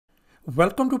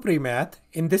Welcome to Premath.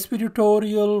 In this video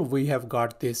tutorial, we have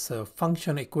got this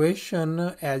function equation.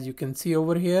 As you can see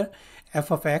over here,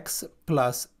 f of x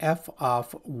plus f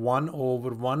of 1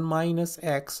 over 1 minus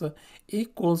x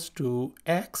equals to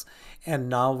x. And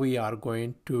now we are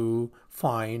going to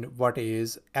find what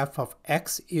is f of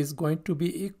x is going to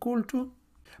be equal to.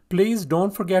 Please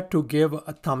don't forget to give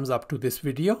a thumbs up to this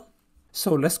video.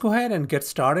 So let's go ahead and get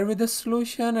started with the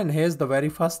solution, and here's the very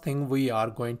first thing we are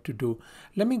going to do.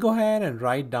 Let me go ahead and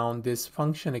write down this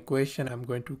function equation. I'm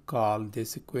going to call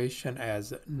this equation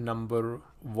as number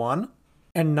 1.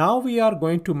 And now we are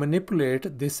going to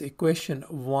manipulate this equation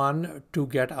 1 to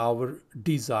get our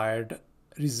desired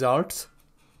results.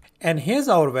 And here's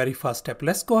our very first step.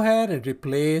 Let's go ahead and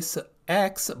replace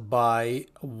x by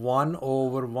 1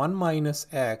 over 1 minus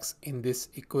x in this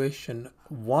equation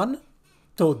 1.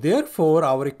 So therefore,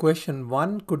 our equation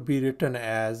 1 could be written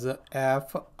as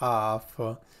f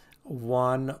of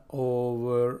 1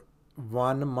 over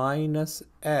 1 minus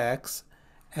x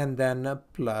and then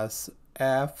plus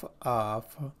f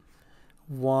of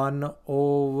 1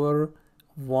 over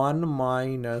 1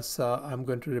 minus, I'm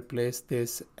going to replace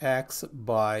this x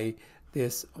by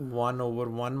this 1 over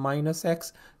 1 minus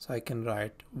x. So I can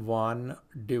write 1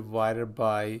 divided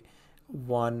by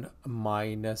 1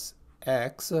 minus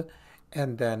x.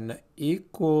 And then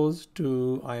equals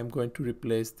to, I am going to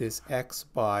replace this x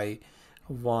by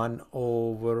 1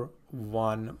 over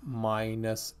 1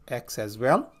 minus x as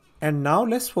well. And now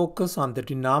let's focus on the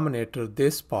denominator,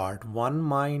 this part, 1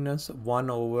 minus 1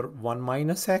 over 1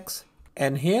 minus x.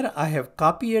 And here I have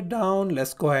copied it down.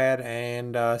 Let's go ahead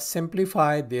and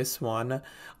simplify this one.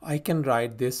 I can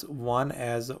write this 1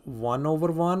 as 1 over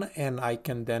 1, and I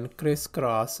can then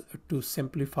crisscross to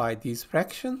simplify these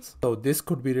fractions. So this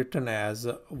could be written as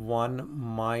 1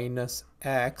 minus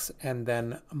x and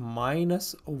then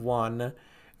minus 1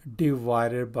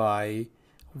 divided by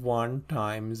 1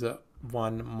 times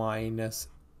 1 minus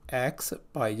x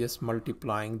by just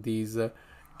multiplying these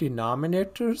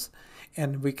denominators.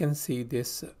 And we can see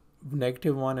this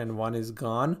negative 1 and 1 is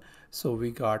gone. So we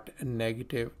got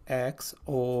negative x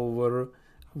over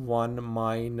 1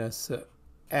 minus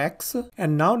x.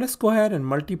 And now let's go ahead and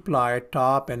multiply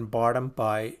top and bottom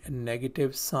by a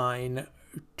negative sign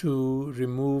to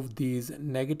remove these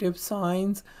negative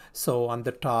signs. So on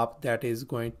the top, that is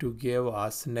going to give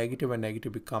us negative and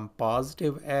negative become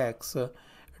positive x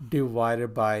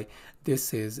divided by,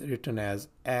 this is written as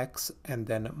x and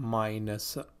then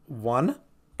minus 1.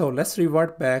 So let's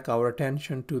revert back our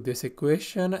attention to this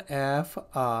equation. F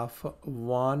of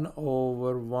 1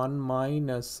 over 1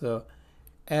 minus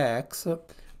x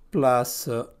plus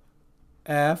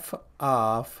f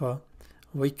of,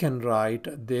 we can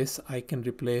write this, I can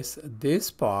replace this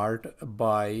part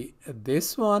by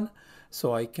this one.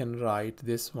 So I can write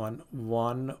this one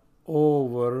 1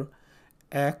 over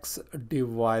x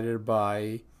divided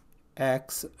by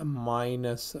x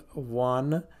minus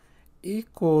 1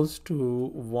 equals to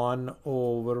 1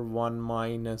 over 1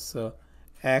 minus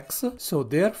x. So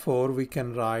therefore we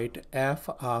can write f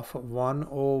of 1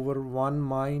 over 1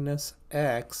 minus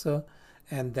x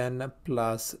and then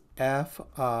plus f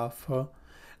of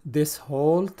this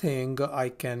whole thing. I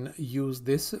can use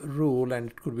this rule and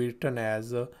it could be written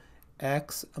as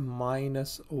x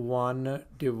minus 1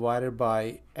 divided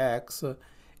by x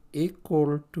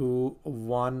equal to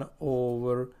 1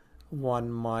 over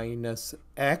 1 minus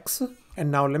x.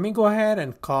 And now let me go ahead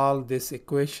and call this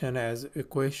equation as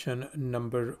equation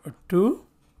number 2.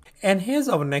 And here's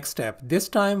our next step. This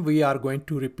time we are going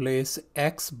to replace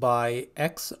x by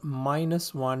x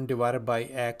minus 1 divided by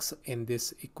x in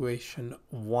this equation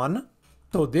 1.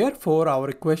 So therefore our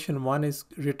equation 1 is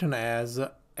written as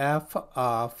f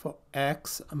of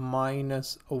x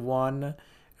minus 1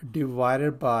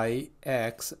 divided by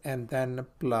x and then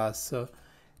plus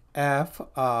f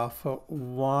of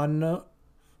 1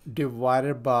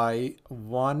 divided by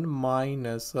 1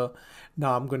 minus,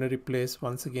 now I'm going to replace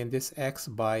once again this x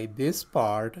by this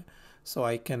part. So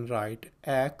I can write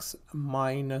x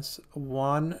minus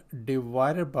 1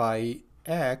 divided by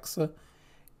x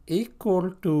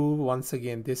equal to, once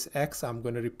again this x, I'm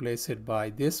going to replace it by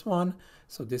this one.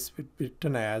 So this will be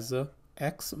written as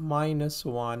x minus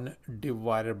 1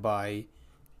 divided by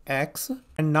x.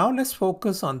 And now let's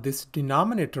focus on this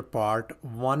denominator part,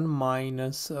 1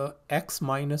 minus x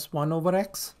minus 1 over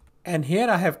x. And here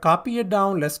I have copied it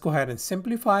down. Let's go ahead and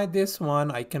simplify this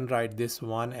one. I can write this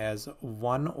one as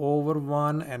 1 over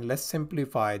 1, and let's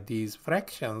simplify these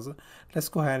fractions. Let's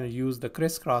go ahead and use the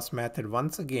crisscross method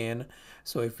once again.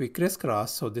 So if we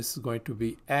crisscross, so this is going to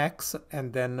be x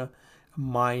and then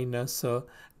minus,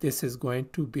 this is going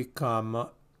to become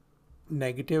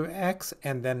negative x,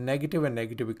 and then negative and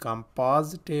negative become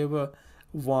positive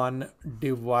 1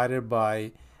 divided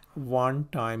by 1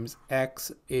 times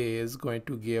x is going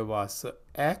to give us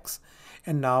x.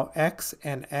 And now x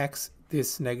and x,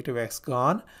 this negative x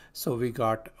gone, so we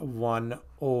got 1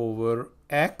 over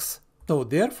x. So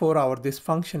therefore this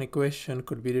function equation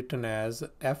could be written as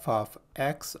f of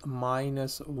x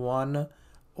minus 1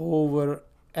 over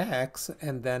x,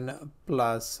 and then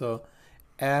plus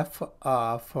f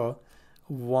of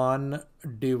 1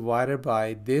 divided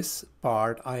by this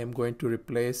part. I am going to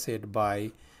replace it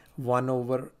by 1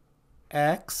 over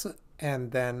x,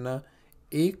 and then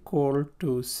equal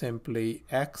to simply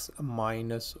x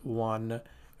minus 1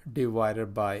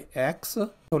 divided by x.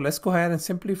 So let's go ahead and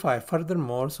simplify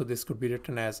furthermore. So this could be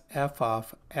written as f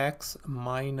of x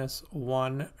minus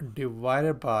 1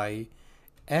 divided by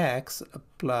x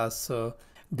plus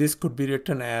this could be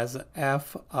written as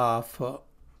f of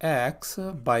x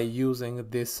by using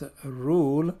this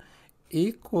rule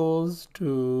equals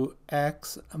to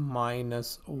x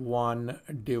minus 1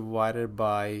 divided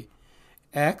by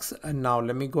x. And now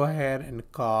let me go ahead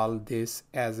and call this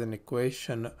as an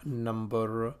equation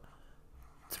number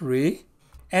 3.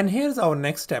 And here's our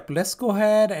next step. Let's go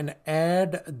ahead and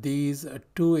add these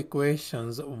two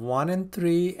equations 1 and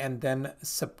 3 and then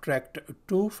subtract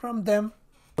 2 from them.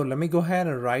 So let me go ahead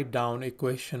and write down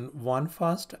equation 1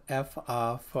 first. F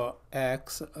of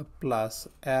x plus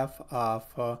f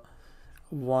of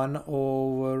 1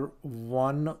 over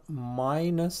 1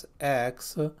 minus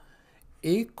x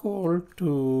equal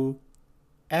to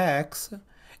x,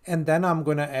 and then I'm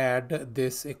going to add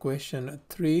this equation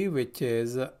 3, which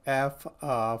is f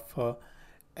of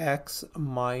x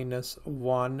minus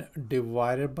 1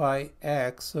 divided by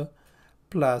x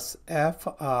plus f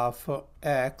of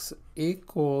x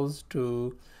equals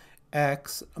to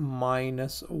x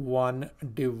minus 1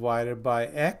 divided by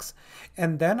x,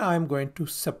 and then I'm going to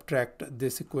subtract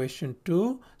this equation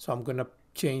 2. So I'm going to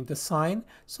change the sign,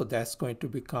 so that's going to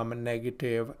become a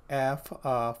negative f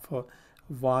of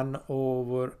 1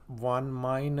 over 1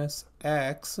 minus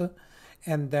x,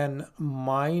 and then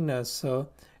minus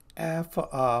f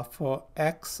of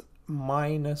x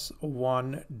minus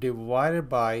 1 divided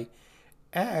by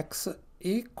x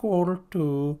equal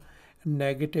to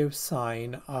negative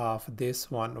sign of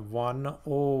this 1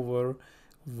 over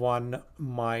 1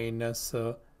 minus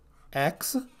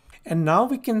x. And now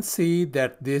we can see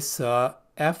that this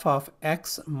f of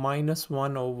x minus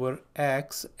 1 over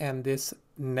x and this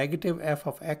negative f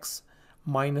of x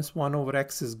minus 1 over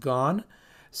x is gone.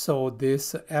 So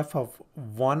this f of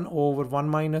 1 over 1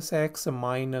 minus x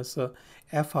minus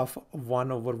f of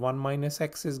 1 over 1 minus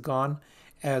x is gone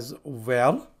as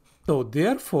well. So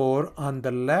therefore on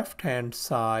the left hand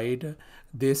side,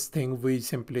 this thing we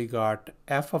simply got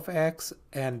f of x,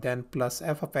 and then plus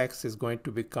f of x is going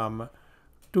to become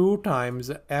 2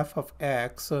 times f of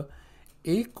x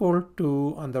equal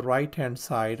to, on the right hand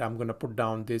side I'm going to put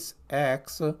down this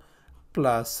x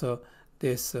plus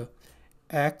this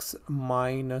x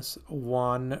minus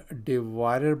 1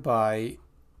 divided by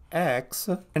x.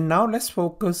 And now let's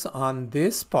focus on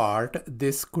this part.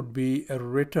 This could be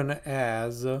written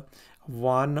as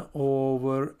 1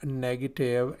 over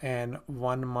negative and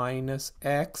 1 minus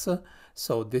x.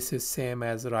 So this is same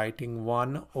as writing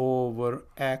 1 over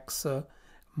x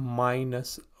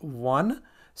minus 1.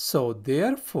 So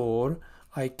therefore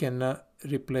I can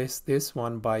replace this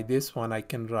one by this one. I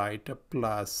can write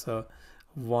plus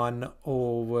 1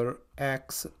 over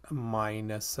x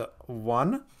minus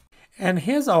 1. And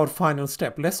here's our final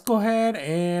step. Let's go ahead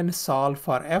and solve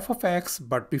for f of x,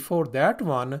 but before that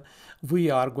one we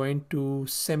are going to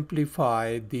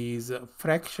simplify these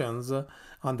fractions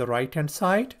on the right hand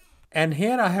side. And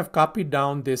here I have copied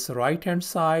down this right hand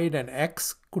side, and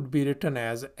x could be written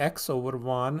as x over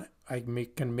 1. I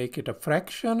can make it a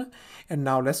fraction. And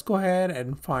now let's go ahead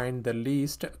and find the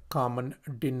least common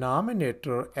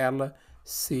denominator,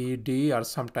 LCD, or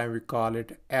sometimes we call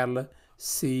it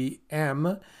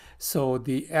LCM. So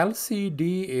the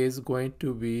LCD is going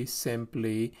to be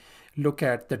simply look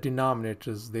at the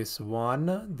denominators, this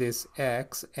 1, this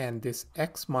x, and this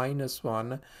x minus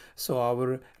 1. So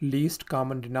our least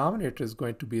common denominator is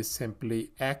going to be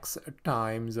simply x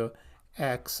times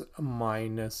x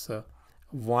minus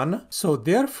 1. So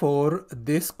therefore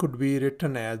this could be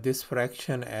written as this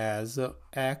fraction as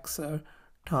x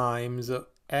times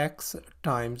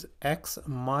x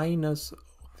minus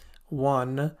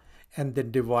 1, and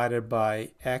then divided by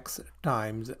x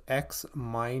times x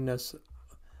minus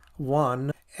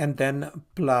 1, and then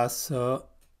plus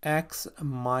x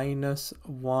minus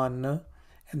 1,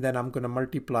 and then I'm going to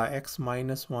multiply x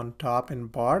minus 1 top and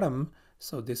bottom.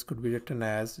 So this could be written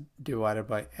as divided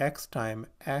by x times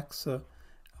x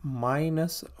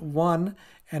minus 1.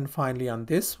 And finally on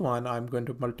this one, I'm going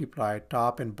to multiply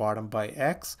top and bottom by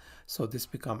x. So this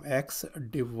becomes x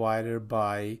divided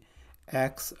by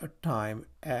x times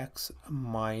x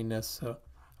minus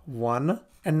 1.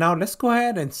 And now let's go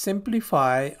ahead and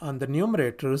simplify on the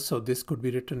numerator. So this could be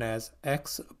written as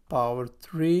x power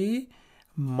 3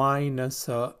 minus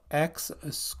x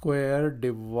squared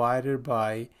divided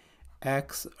by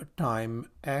x times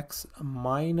x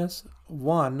minus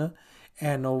 1.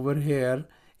 And over here,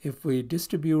 if we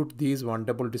distribute these one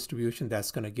double distribution,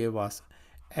 that's going to give us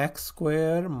x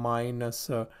squared minus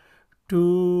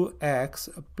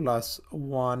 2x plus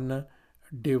 1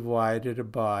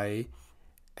 divided by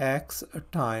x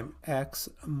times x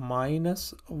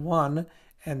minus 1,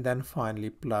 and then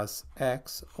finally plus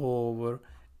x over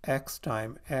x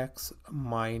times x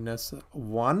minus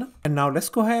 1. And now let's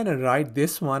go ahead and write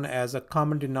this one as a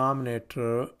common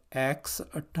denominator, x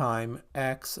times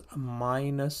x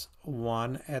minus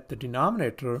 1 at the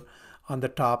denominator. On the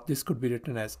top, this could be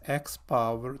written as x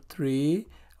power 3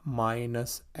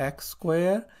 minus x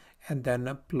squared, and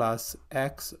then plus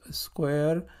x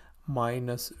squared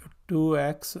minus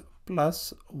 2x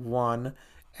plus 1,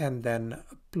 and then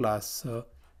plus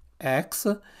x.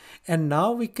 And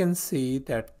now we can see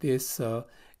that this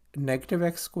negative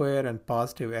x squared and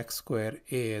positive x squared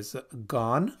is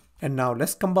gone. And now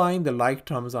let's combine the like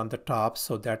terms on the top.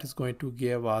 So that is going to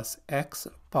give us x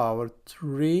power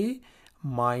 3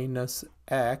 minus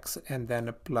x, and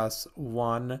then plus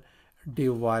 1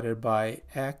 divided by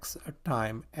x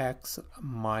times x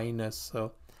minus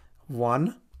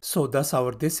 1. So thus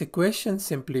this equation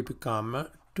simply become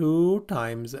 2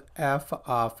 times f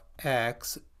of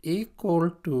x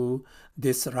equal to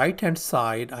this right hand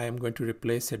side. I am going to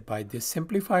replace it by this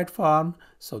simplified form.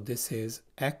 So this is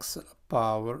x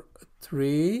power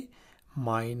 3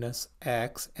 minus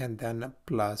x, and then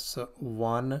plus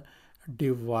 1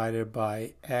 divided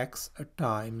by x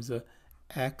times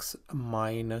x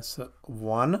minus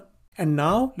 1. And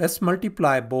now let's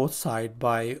multiply both sides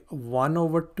by 1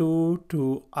 over 2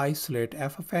 to isolate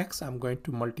f of x. I'm going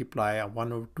to multiply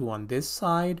 1 over 2 on this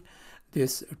side.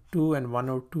 This 2 and 1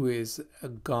 over 2 is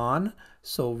gone.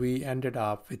 So we ended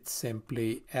up with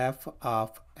simply f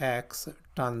of x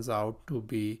turns out to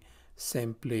be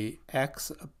simply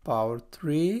x power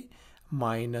 3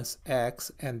 minus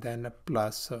x, and then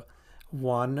plus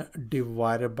 1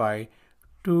 divided by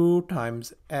 2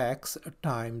 times x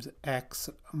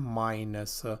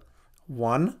minus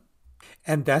 1.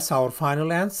 And that's our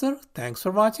final answer. Thanks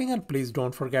for watching, and please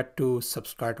don't forget to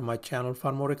subscribe to my channel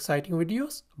for more exciting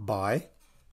videos. Bye.